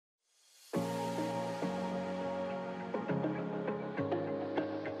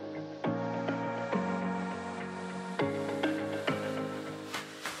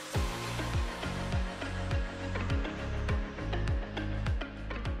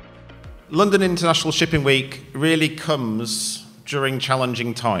London International Shipping Week really comes during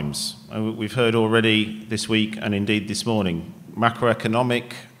challenging times. We've heard already this week and indeed this morning,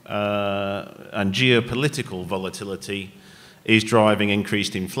 macroeconomic and geopolitical volatility is driving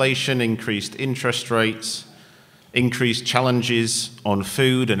increased inflation, increased interest rates, increased challenges on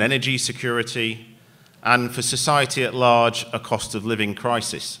food and energy security, and for society at large, a cost of living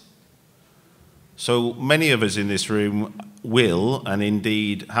crisis. So many of us in this room will, and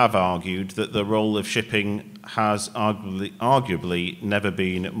indeed have argued, that the role of shipping has arguably never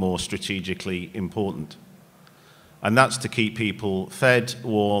been more strategically important. And that's to keep people fed,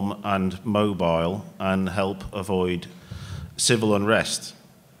 warm, and mobile, and help avoid civil unrest.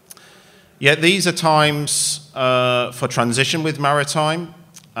 Yet these are times for transition with Maritime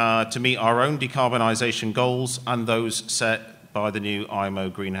to meet our own decarbonisation goals and those set by the new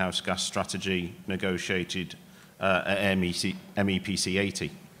IMO greenhouse gas strategy negotiated at MEPC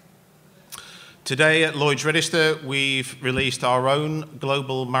 80. Today at Lloyd's Register, we've released our own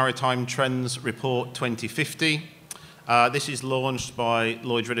Global Maritime Trends Report 2050. This is launched by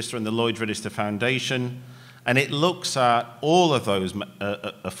Lloyd's Register and the Lloyd's Register Foundation, and it looks at all of those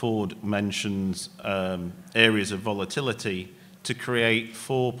aforementioned areas of volatility to create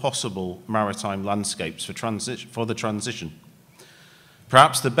 4 possible maritime landscapes for the transition.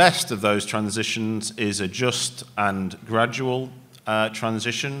 Perhaps the best of those transitions is a just and gradual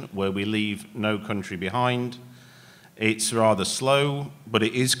transition where we leave no country behind. It's rather slow, but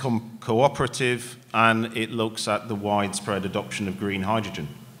it is cooperative, and it looks at the widespread adoption of green hydrogen.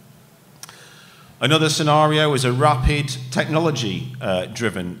 Another scenario is a rapid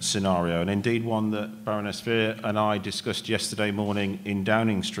technology-driven scenario, and indeed one that Baroness Vere and I discussed yesterday morning in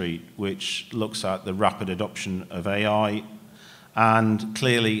Downing Street, which looks at the rapid adoption of AI and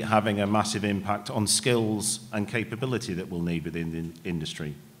clearly having a massive impact on skills and capability that we'll need within the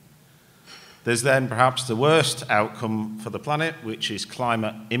industry. There's then perhaps the worst outcome for the planet, which is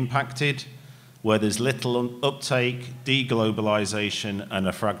climate impacted, where there's little uptake, deglobalization, and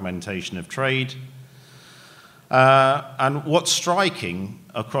a fragmentation of trade. And what's striking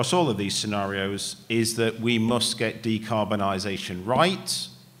across all of these scenarios is that we must get decarbonisation right,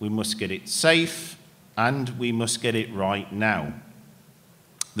 we must get it safe, and we must get it right now.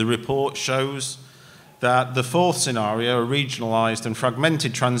 The report shows that the 4th scenario, a regionalised and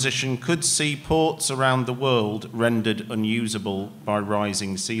fragmented transition, could see ports around the world rendered unusable by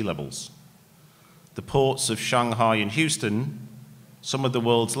rising sea levels. The ports of Shanghai and Houston, some of the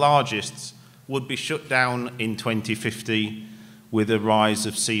world's largest, would be shut down in 2050 with a rise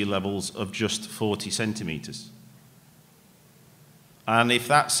of sea levels of just 40 centimetres. And if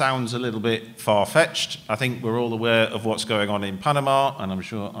that sounds a little bit far-fetched, I think we're all aware of what's going on in Panama, and I'm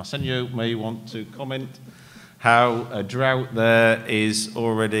sure Arsenio may want to comment how a drought there is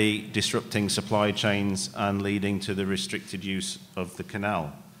already disrupting supply chains and leading to the restricted use of the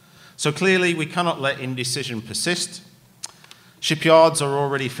canal. So clearly, we cannot let indecision persist. Shipyards are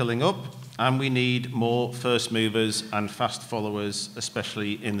already filling up, and we need more first movers and fast followers,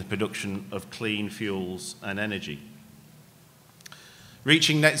 especially in the production of clean fuels and energy.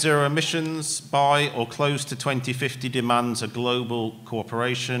 Reaching net zero emissions by or close to 2050 demands a global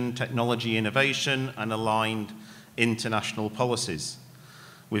cooperation, technology innovation, and aligned international policies.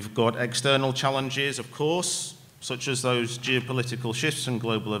 We've got external challenges, of course, such as those geopolitical shifts and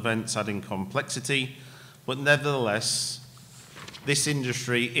global events adding complexity, but nevertheless, this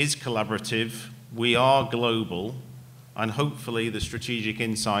industry is collaborative, we are global, and hopefully the strategic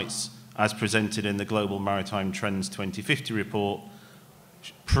insights as presented in the Global Maritime Trends 2050 report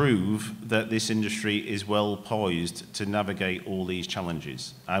prove that this industry is well poised to navigate all these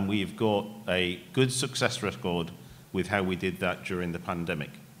challenges. And we've got a good success record with how we did that during the pandemic.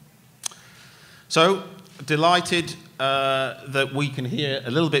 So, delighted that we can hear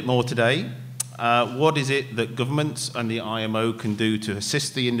a little bit more today. What is it that governments and the IMO can do to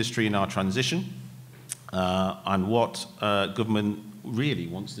assist the industry in our transition? And what government really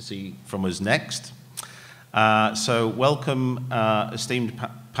wants to see from us next? So welcome esteemed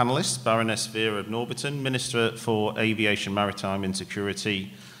panellists, Baroness Vere of Norbiton, Minister for Aviation, Maritime and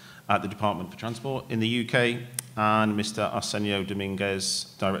Security at the Department for Transport in the UK, and Mr. Arsenio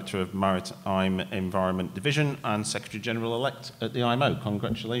Dominguez, Director of Maritime Environment Division and Secretary-General-elect at the IMO.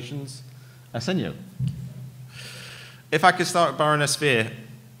 Congratulations, Arsenio. If I could start with Baroness Vere.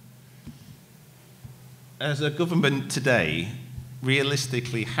 As a government today,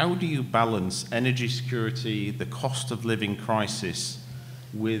 realistically, how do you balance energy security, the cost of living crisis,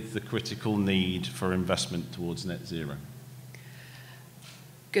 with the critical need for investment towards net zero?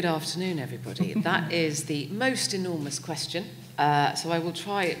 Good afternoon, everybody. That is the most enormous question So I will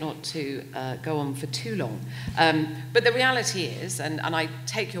try not to go on for too long. But the reality is, and I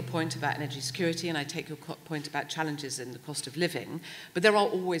take your point about energy security, and I take your point about challenges in the cost of living, but there are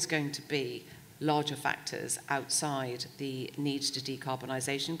always going to be larger factors outside the need to decarbonise,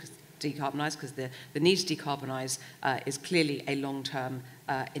 because the need to decarbonise is clearly a long-term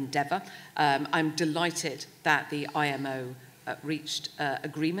endeavour. I'm delighted that the IMO reached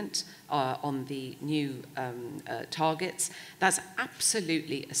agreement on the new targets. That's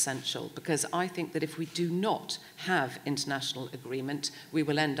absolutely essential, because I think that if we do not have international agreement, we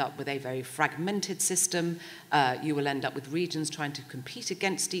will end up with a very fragmented system. You will end up with regions trying to compete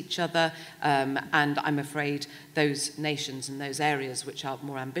against each other, and I'm afraid those nations and those areas which are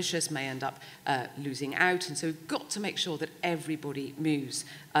more ambitious may end up losing out. And so we've got to make sure that everybody moves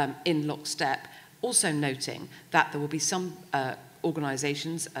in lockstep. Also noting that there will be some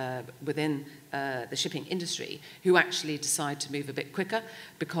organisations within the shipping industry who actually decide to move a bit quicker,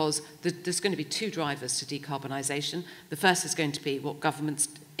 because there's going to be two drivers to decarbonisation. The first is going to be what governments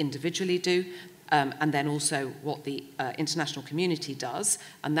individually do, and then also what the international community does.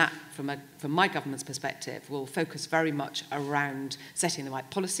 And that, from my government's perspective, will focus very much around setting the right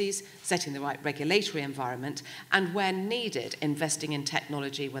policies, setting the right regulatory environment, and where needed, investing in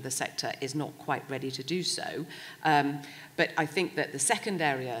technology where the sector is not quite ready to do so. But I think that the second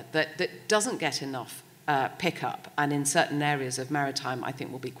area that doesn't get enough pickup, and in certain areas of maritime I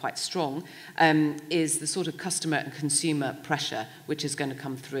think will be quite strong, is the sort of customer and consumer pressure which is going to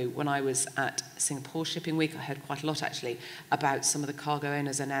come through. When I was at Singapore Shipping Week, I heard quite a lot actually about some of the cargo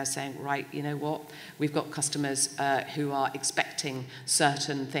owners are now saying, right, you know what, we've got customers who are expecting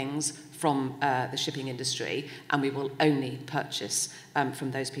certain things from the shipping industry, and we will only purchase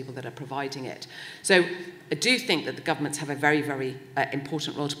from those people that are providing it. So I do think that the governments have a very, very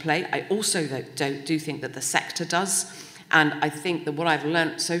important role to play. I also do think that the sector does. And I think that what I've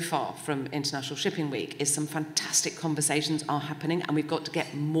learnt so far from International Shipping Week is some fantastic conversations are happening, and we've got to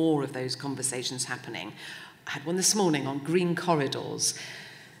get more of those conversations happening. I had one this morning on green corridors.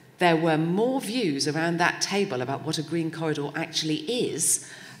 There were more views around that table about what a green corridor actually is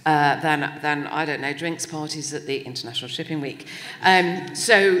than I don't know, drinks parties at the International Shipping Week.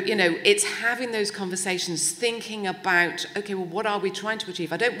 So, you know, it's having those conversations, thinking about, okay, well, what are we trying to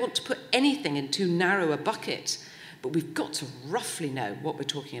achieve? I don't want to put anything in too narrow a bucket, but we've got to roughly know what we're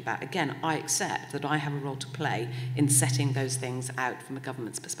talking about. Again, I accept that I have a role to play in setting those things out from a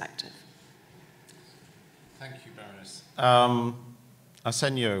government's perspective. Thank you, Baroness.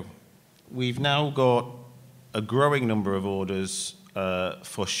 Arsenio, we've now got a growing number of orders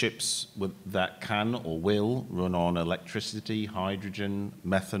for ships that can or will run on electricity, hydrogen,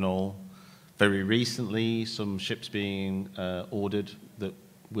 methanol. Very recently, some ships being ordered that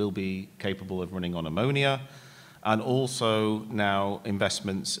will be capable of running on ammonia, and also now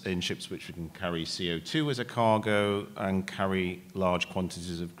investments in ships which can carry CO2 as a cargo and carry large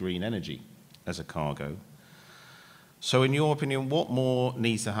quantities of green energy as a cargo. So in your opinion, what more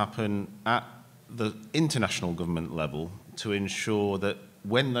needs to happen at the international government level to ensure that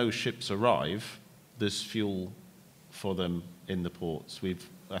when those ships arrive, there's fuel for them in the ports?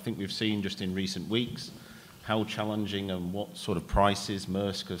 I think we've seen just in recent weeks how challenging and what sort of prices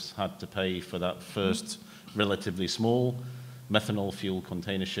Maersk has had to pay for that first relatively small methanol fuel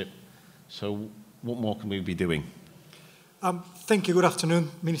container ship. So what more can we be doing? Thank you. Good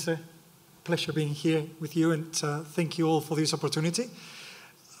afternoon, Minister. Pleasure being here with you, and thank you all for this opportunity.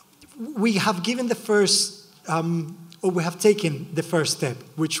 We have given the first we have taken the first step,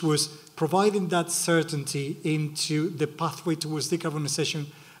 which was providing that certainty into the pathway towards decarbonization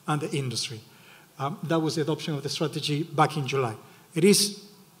and the industry. That was the adoption of the strategy back in July. It is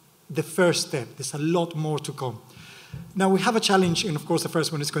the first step. There's a lot more to come. Now, we have a challenge, and of course the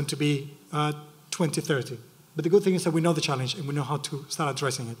first one is going to be 2030. But the good thing is that we know the challenge and we know how to start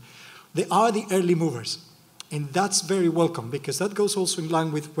addressing it. They are the early movers. And that's very welcome, because that goes also in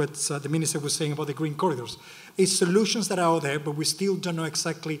line with what the Minister was saying about the green corridors. It's solutions that are out there, but we still don't know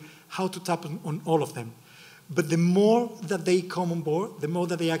exactly how to tap on all of them. But the more that they come on board, the more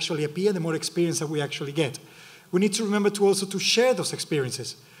that they actually appear, the more experience that we actually get. We need to remember to also to share those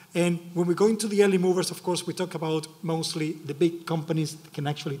experiences. And when we go into the early movers, of course, we talk about mostly the big companies that can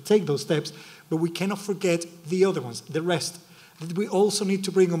actually take those steps, but we cannot forget the other ones, the rest, that we also need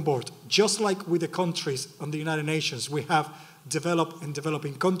to bring on board. Just like with the countries on the United Nations, we have developed and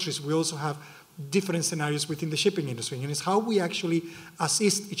developing countries, we also have different scenarios within the shipping industry. And it's how we actually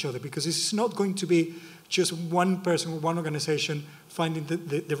assist each other, because this is not going to be just one person or one organization finding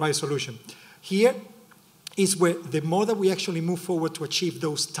the right solution. Here, is where the more that we actually move forward to achieve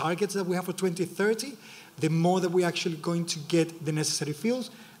those targets that we have for 2030, the more that we're actually going to get the necessary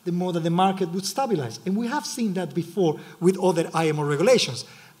fuels, the more that the market would stabilize. And we have seen that before with other IMO regulations.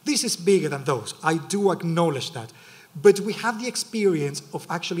 This is bigger than those. I do acknowledge that. But we have the experience of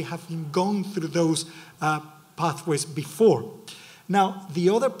actually having gone through those pathways before. Now, the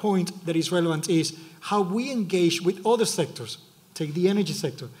other point that is relevant is how we engage with other sectors. Take the energy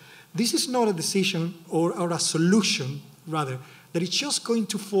sector. This is not a decision or a solution, rather, that is just going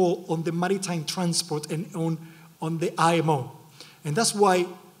to fall on the maritime transport and on the IMO. And that's why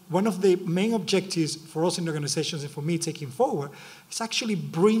one of the main objectives for us in the organizations and for me taking forward is actually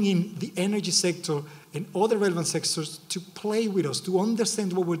bringing the energy sector and other relevant sectors to play with us, to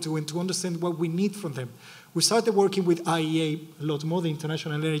understand what we're doing, to understand what we need from them. We started working with IEA a lot more, the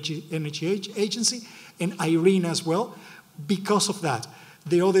International Energy Agency, and IRENA as well, because of that.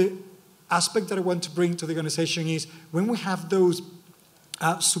 The other aspect that I want to bring to the organization is when we have those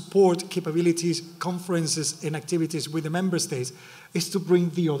support capabilities, conferences, and activities with the member states, is to bring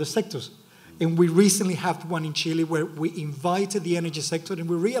the other sectors. And we recently had one in Chile where we invited the energy sector, and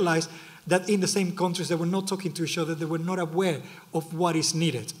we realized that in the same countries they were not talking to each other, they were not aware of what is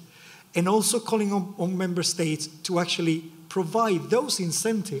needed. And also calling on member states to actually provide those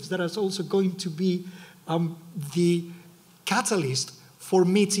incentives that are also going to be the catalyst for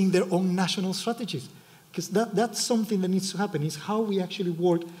meeting their own national strategies. Because that's something that needs to happen, is how we actually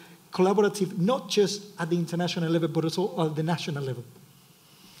work collaborative, not just at the international level, but also at the national level.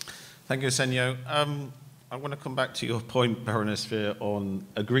 Thank you, Arsenio. I want to come back to your point, Baroness Vere, on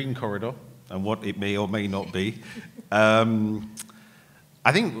a green corridor and what it may or may not be.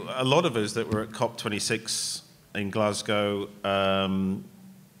 I think a lot of us that were at COP26 in Glasgow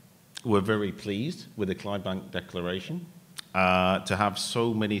were very pleased with the Clydebank Declaration. To have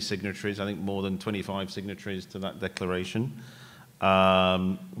so many signatories, I think more than 25 signatories to that declaration,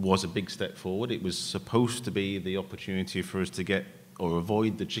 was a big step forward. It was supposed to be the opportunity for us to get or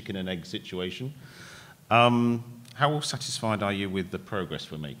avoid the chicken and egg situation. How satisfied are you with the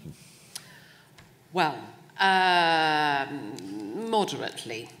progress we're making? Well,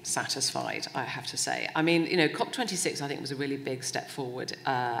 moderately satisfied, I have to say. I mean, you know, COP26, I think, was a really big step forward,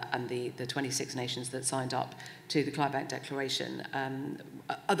 and the 26 nations that signed up to the Clydebank Declaration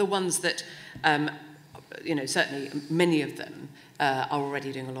are the ones that, you know, certainly many of them are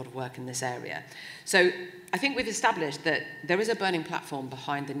already doing a lot of work in this area. So I think we've established that there is a burning platform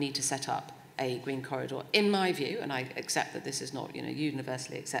behind the need to set up a green corridor. In my view, and I accept that this is not, you know,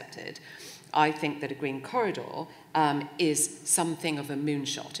 universally accepted, I think that a green corridor is something of a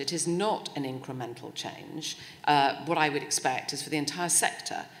moonshot. It is not an incremental change. What I would expect is for the entire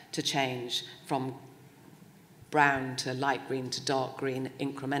sector to change from brown to light green to dark green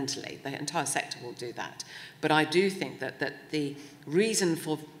incrementally. The entire sector will do that. But I do think that the reason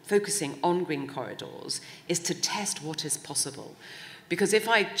for focusing on green corridors is to test what is possible. Because if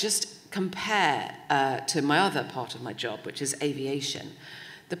I just compare to my other part of my job, which is aviation,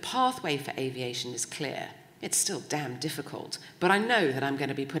 the pathway for aviation is clear. It's still damn difficult, but I know that I'm going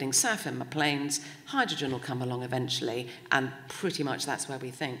to be putting SAF in my planes, hydrogen will come along eventually, and pretty much that's where we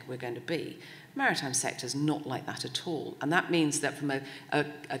think we're going to be. Maritime sector is not like that at all, and that means that from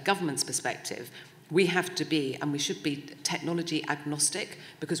a government's perspective, we have to be, and we should be, technology agnostic,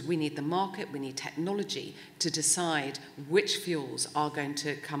 because we need the market, we need technology to decide which fuels are going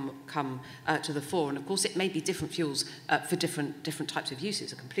to come to the fore. And of course, it may be different fuels for different types of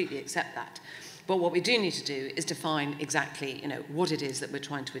uses. I completely accept that. But what we do need to do is define exactly, you know, what it is that we're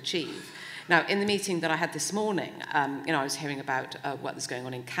trying to achieve. Now, in the meeting that I had this morning, you know, I was hearing about what is going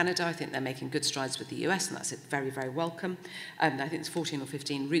on in Canada. I think they're making good strides with the US, and that's very, very welcome. I think there's 14 or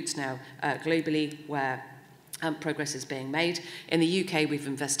 15 routes now globally where progress is being made. In the UK, we've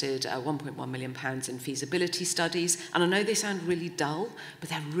invested £1.1 million in feasibility studies. And I know they sound really dull, but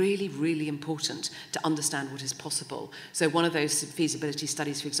they're really, really important to understand what is possible. So one of those feasibility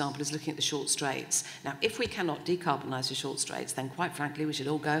studies, for example, is looking at the short straits. Now, if we cannot decarbonise the short straits, then quite frankly, we should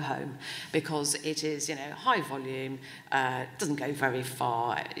all go home, because it is, you know, high volume, doesn't go very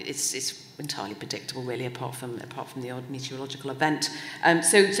far. It's entirely predictable, really, apart from the odd meteorological event.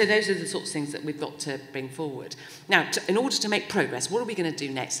 So those are the sorts of things that we've got to bring forward. Now, in order to make progress, what are we going to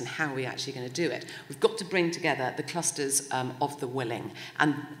do next, and how are we actually going to do it? We've got to bring together the clusters of the willing.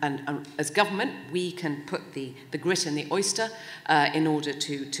 And as government, we can put the grit in the oyster in order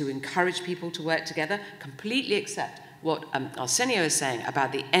to encourage people to work together, completely accept what Arsenio is saying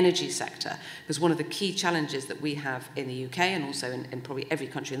about the energy sector, because one of the key challenges that we have in the UK and also in probably every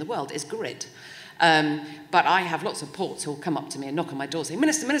country in the world is grid. But I have lots of ports who will come up to me and knock on my door saying,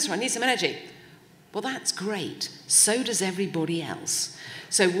 Minister, I need some energy. Well, that's great. So does everybody else.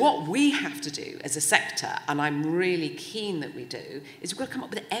 So what we have to do as a sector, and I'm really keen that we do, is we've got to come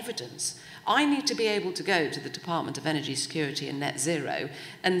up with evidence. I need to be able to go to the Department of Energy Security and Net Zero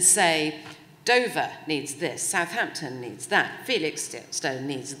and say, Dover needs this, Southampton needs that, Felixstowe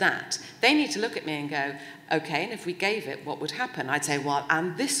needs that. They need to look at me and go, okay, and if we gave it, what would happen? I'd say, well,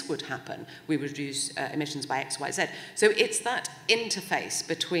 and this would happen. We would reduce emissions by X, Y, Z. So it's that interface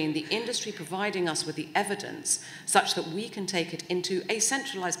between the industry providing us with the evidence such that we can take it into a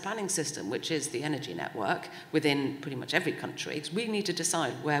centralised planning system, which is the energy network within pretty much every country, because we need to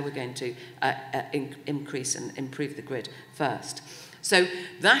decide where we're going to increase and improve the grid first. So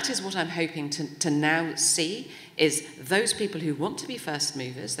that is what I'm hoping to now see, is those people who want to be first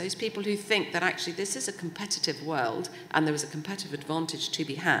movers, those people who think that actually this is a competitive world and there is a competitive advantage to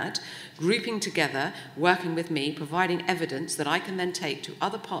be had, grouping together, working with me, providing evidence that I can then take to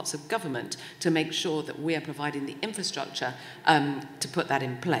other parts of government to make sure that we are providing the infrastructure to put that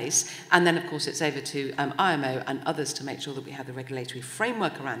in place. And then, of course, it's over to IMO and others to make sure that we have the regulatory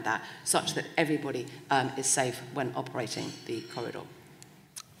framework around that such that everybody is safe when operating the corridor.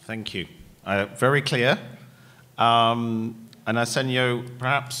 Thank you. Very clear. And Arsenio,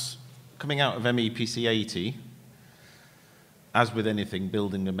 perhaps coming out of MEPC 80, as with anything,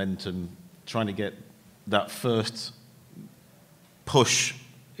 building momentum, trying to get that first push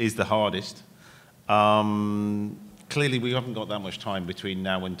is the hardest. Clearly, we haven't got that much time between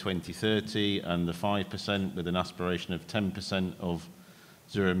now and 2030 and the 5% with an aspiration of 10% of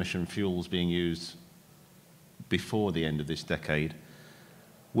zero-emission fuels being used before the end of this decade.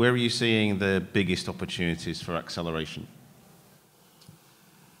 Where are you seeing the biggest opportunities for acceleration?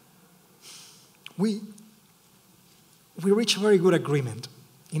 We reached a very good agreement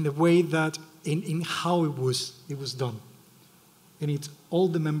in the way that, in how it was done. And it's all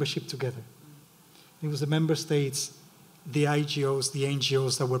the membership together. It was the member states, the IGOs, the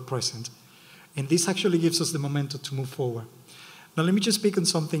NGOs that were present. And this actually gives us the momentum to move forward. Now, let me just speak on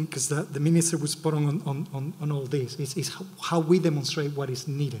something, because the minister was spot on all this. It's how we demonstrate what is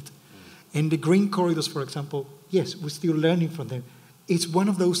needed. And the green corridors, for example, yes, we're still learning from them. It's one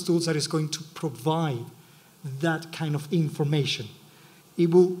of those tools that is going to provide that kind of information. It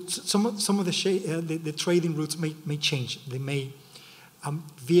will, some of the trading routes may change. They may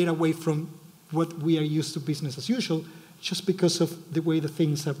veer away from what we are used to business as usual, just because of the way the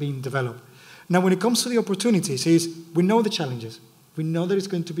things are being developed. Now, when it comes to the opportunities, we know the challenges. We know that it's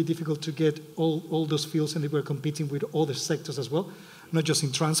going to be difficult to get all those fields, and that we're competing with other sectors as well, not just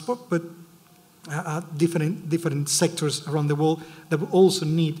in transport, but different sectors around the world that will also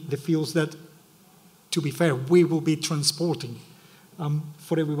need the fuels that, to be fair, we will be transporting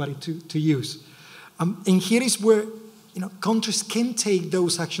for everybody to use. And here is where countries can take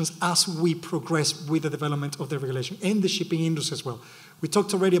those actions as we progress with the development of the regulation, and the shipping industry as well. We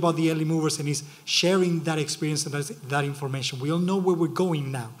talked already about the early movers, and is sharing that experience and that information. We all know where we're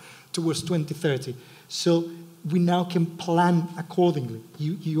going now towards 2030. So we now can plan accordingly.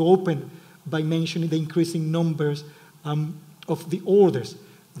 You open by mentioning the increasing numbers of the orders.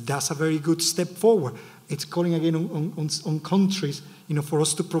 That's a very good step forward. It's calling again on countries, for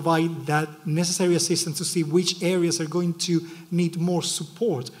us to provide that necessary assistance to see which areas are going to need more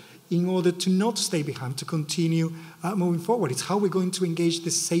support in order to not stay behind, to continue moving forward. It's how we're going to engage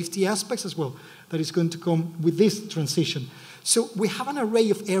the safety aspects as well that is going to come with this transition. So we have an array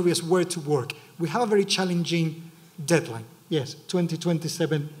of areas where to work. We have a very challenging deadline. Yes,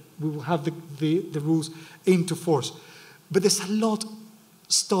 2027, we will have the rules into force. But there's a lot of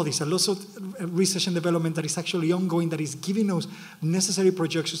studies, a lot of research and development that is actually ongoing, that is giving us necessary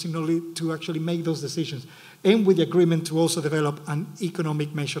projections in order to actually make those decisions. And with the agreement to also develop an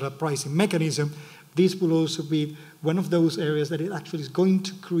economic measure, a pricing mechanism, this will also be one of those areas that it actually is going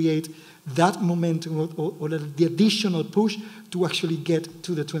to create that momentum or the additional push to actually get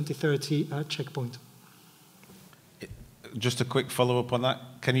to the 2030 checkpoint. Just a quick follow-up on that.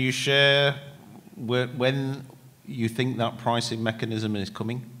 Can you share when you think that pricing mechanism is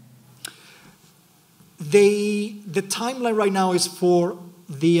coming? The timeline right now is for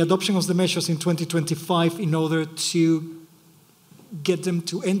the adoption of the measures in 2025 in order to get them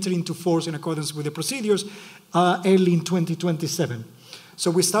to enter into force in accordance with the procedures early in 2027.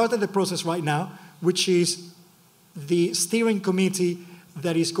 So we started the process right now, which is the steering committee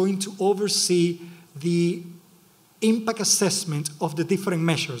that is going to oversee the impact assessment of the different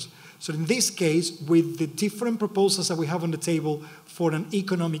measures. So in this case, with the different proposals that we have on the table for an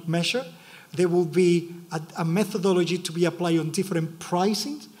economic measure, there will be a methodology to be applied on different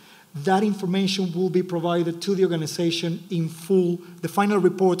pricings. That information will be provided to the organization in full. The final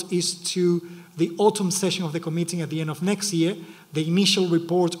report is to the autumn session of the committee at the end of next year. The initial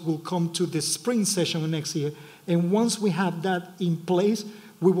report will come to the spring session of next year. And once we have that in place,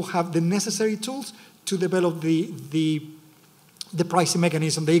 we will have the necessary tools to develop the pricing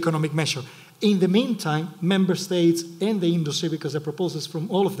mechanism, the economic measure. In the meantime, member states and the industry, because the proposals from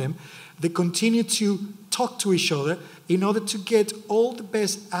all of them, they continue to talk to each other in order to get all the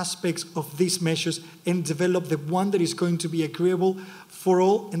best aspects of these measures and develop the one that is going to be agreeable for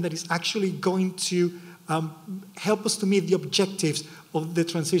all and that is actually going to help us to meet the objectives of the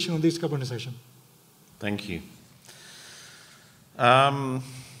transition of decarbonization. Thank you.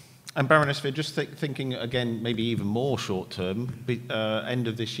 And Baroness, Vere, just thinking again, maybe even more short term, end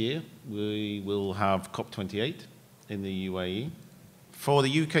of this year, we will have COP28 in the UAE. For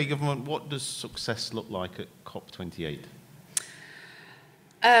the UK government, what does success look like at COP28?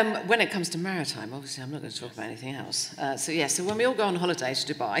 When it comes to maritime, obviously I'm not going to talk about anything else. So when we all go on holiday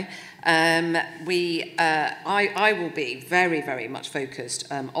to Dubai, I will be very, very much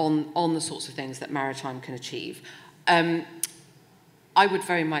focused on the sorts of things that maritime can achieve. I would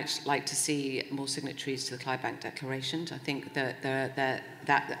very much like to see more signatories to the Clydebank Declaration. I think that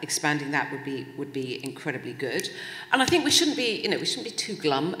expanding that would be incredibly good. And I think we shouldn't be too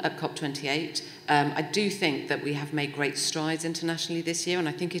glum at COP28. I do think that we have made great strides internationally this year, and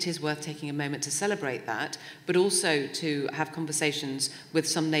I think it is worth taking a moment to celebrate that, but also to have conversations with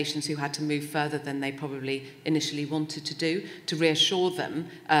some nations who had to move further than they probably initially wanted to do, to reassure them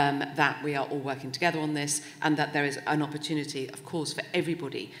that we are all working together on this, and that there is an opportunity, of course, for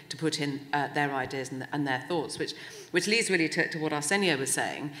everybody to put in their ideas and their thoughts, which leads really to what Arsenio was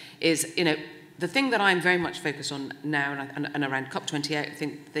saying, is, the thing that I'm very much focused on now and around COP28, I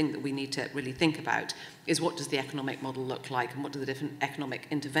think the thing that we need to really think about is what does the economic model look like and what do the different economic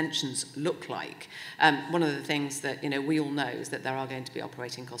interventions look like. One of the things that we all know is that there are going to be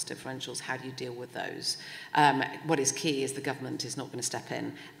operating cost differentials. How do you deal with those? What is key is the government is not going to step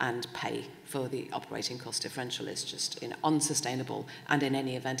in and pay for the operating cost differential. It's just unsustainable, and in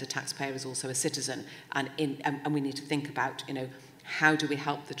any event a taxpayer is also a citizen, and we need to think about how do we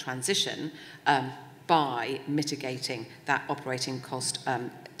help the transition by mitigating that operating cost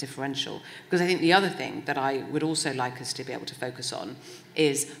differential? Because I think the other thing that I would also like us to be able to focus on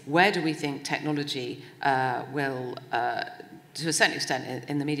is where do we think technology will, to a certain extent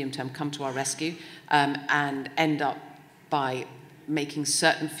in the medium term, come to our rescue and end up by making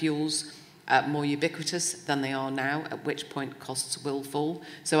certain fuels more ubiquitous than they are now, at which point costs will fall.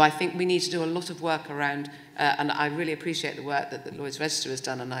 So I think we need to do a lot of work around, and I really appreciate the work that the Lloyd's Register has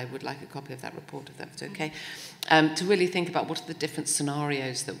done, and I would like a copy of that report if that's okay, to really think about what are the different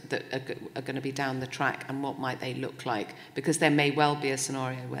scenarios that are going to be down the track and what might they look like, because there may well be a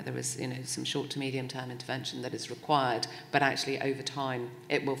scenario where there is some short to medium term intervention that is required, but actually over time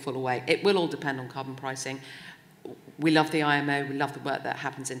it will fall away. It will all depend on carbon pricing. We love the IMO, we love the work that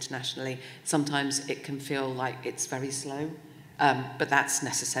happens internationally. Sometimes it can feel like it's very slow, but that's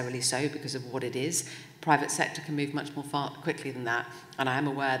necessarily so because of what it is. Private sector can move much more quickly than that, and I am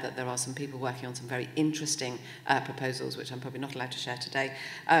aware that there are some people working on some very interesting proposals, which I'm probably not allowed to share today,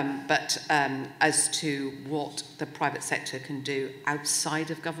 but as to what the private sector can do outside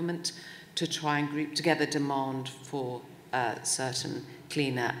of government to try and group together demand for certain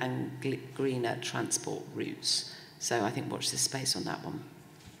cleaner and greener transport routes. So I think watch this space on that one.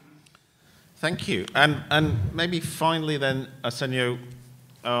 Thank you. And maybe finally then, Arsenio,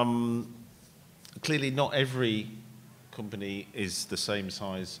 clearly not every company is the same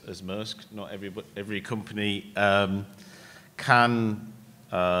size as Maersk. Not every company can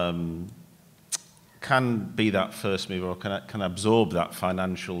be that first mover or can absorb that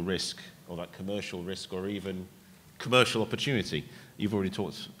financial risk or that commercial risk or even commercial opportunity. You've already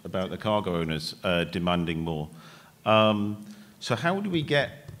talked about the cargo owners demanding more. So how do we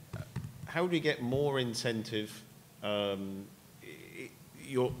get more incentive? I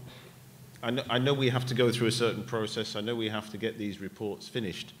know we have to go through a certain process. I know we have to get these reports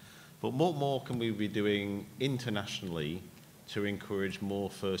finished. But what more can we be doing internationally to encourage more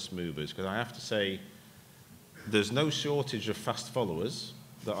first movers? Because I have to say, there's no shortage of fast followers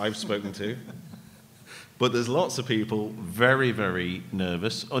that I've spoken to. But there's lots of people very, very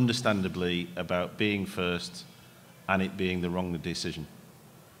nervous, understandably, about being first and it being the wrong decision.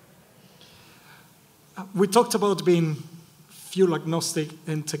 We talked about being fuel agnostic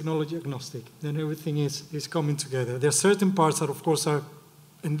and technology agnostic. Then everything is coming together. There are certain parts that, of course, are,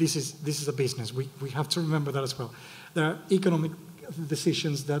 and this is a business. We have to remember that as well. There are economic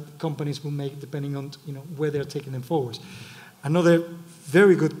decisions that companies will make depending on where they're taking them forward. Another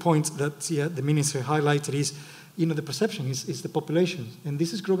very good point that the Minister highlighted is, the perception is the population. And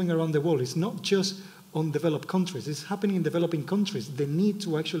this is growing around the world. It's not just on developed countries. It's happening in developing countries. The need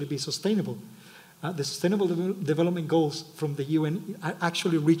to actually be sustainable. The Sustainable Development Goals from the UN are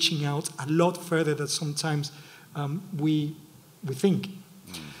actually reaching out a lot further than sometimes we think.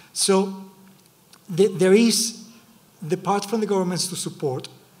 So there is the part from the governments to support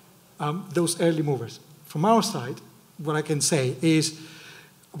those early movers. From our side, what I can say is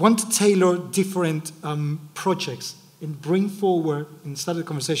I want to tailor different projects and bring forward and start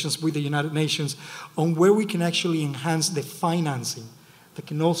conversations with the United Nations on where we can actually enhance the financing that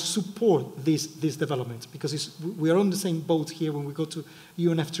can also support these developments. Because we are on the same boat here when we go to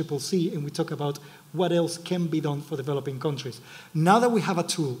UNFCCC and we talk about what else can be done for developing countries. Now that we have a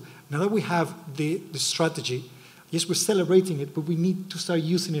tool, now that we have the strategy, yes, we're celebrating it, but we need to start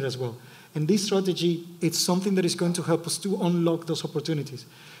using it as well. And this strategy, it's something that is going to help us to unlock those opportunities.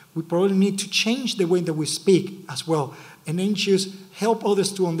 We probably need to change the way that we speak as well, and then just help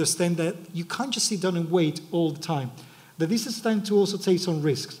others to understand that you can't just sit down and wait all the time. That this is time to also take some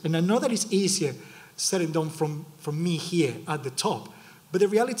risks. And I know that it's easier said and done from me here at the top, but the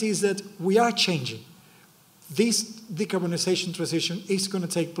reality is that we are changing. This decarbonization transition is going to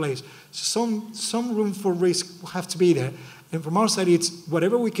take place. Some room for risk will have to be there. And from our side, it's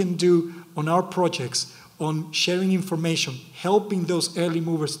whatever we can do on our projects, on sharing information, helping those early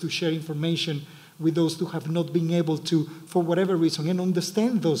movers to share information with those who have not been able to, for whatever reason, and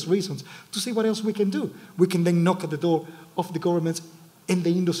understand those reasons, to see what else we can do. We can then knock at the door of the governments and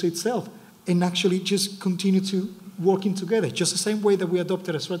the industry itself, and actually just continue to working together. Just the same way that we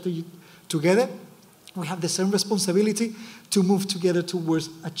adopted a strategy together, we have the same responsibility to move together towards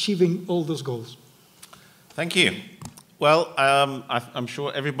achieving all those goals. Thank you. Well, I'm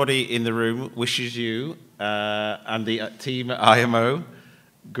sure everybody in the room wishes you and the team at IMO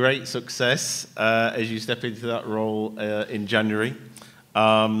great success as you step into that role in January.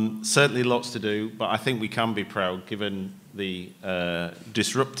 Certainly lots to do, but I think we can be proud, given the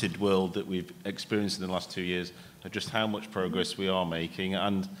disrupted world that we've experienced in the last 2 years, of just how much progress we are making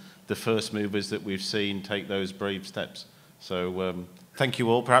and the first movers that we've seen take those brave steps. So thank you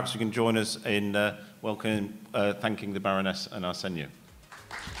all. Perhaps you can join us in thanking the Baroness and Arsenio.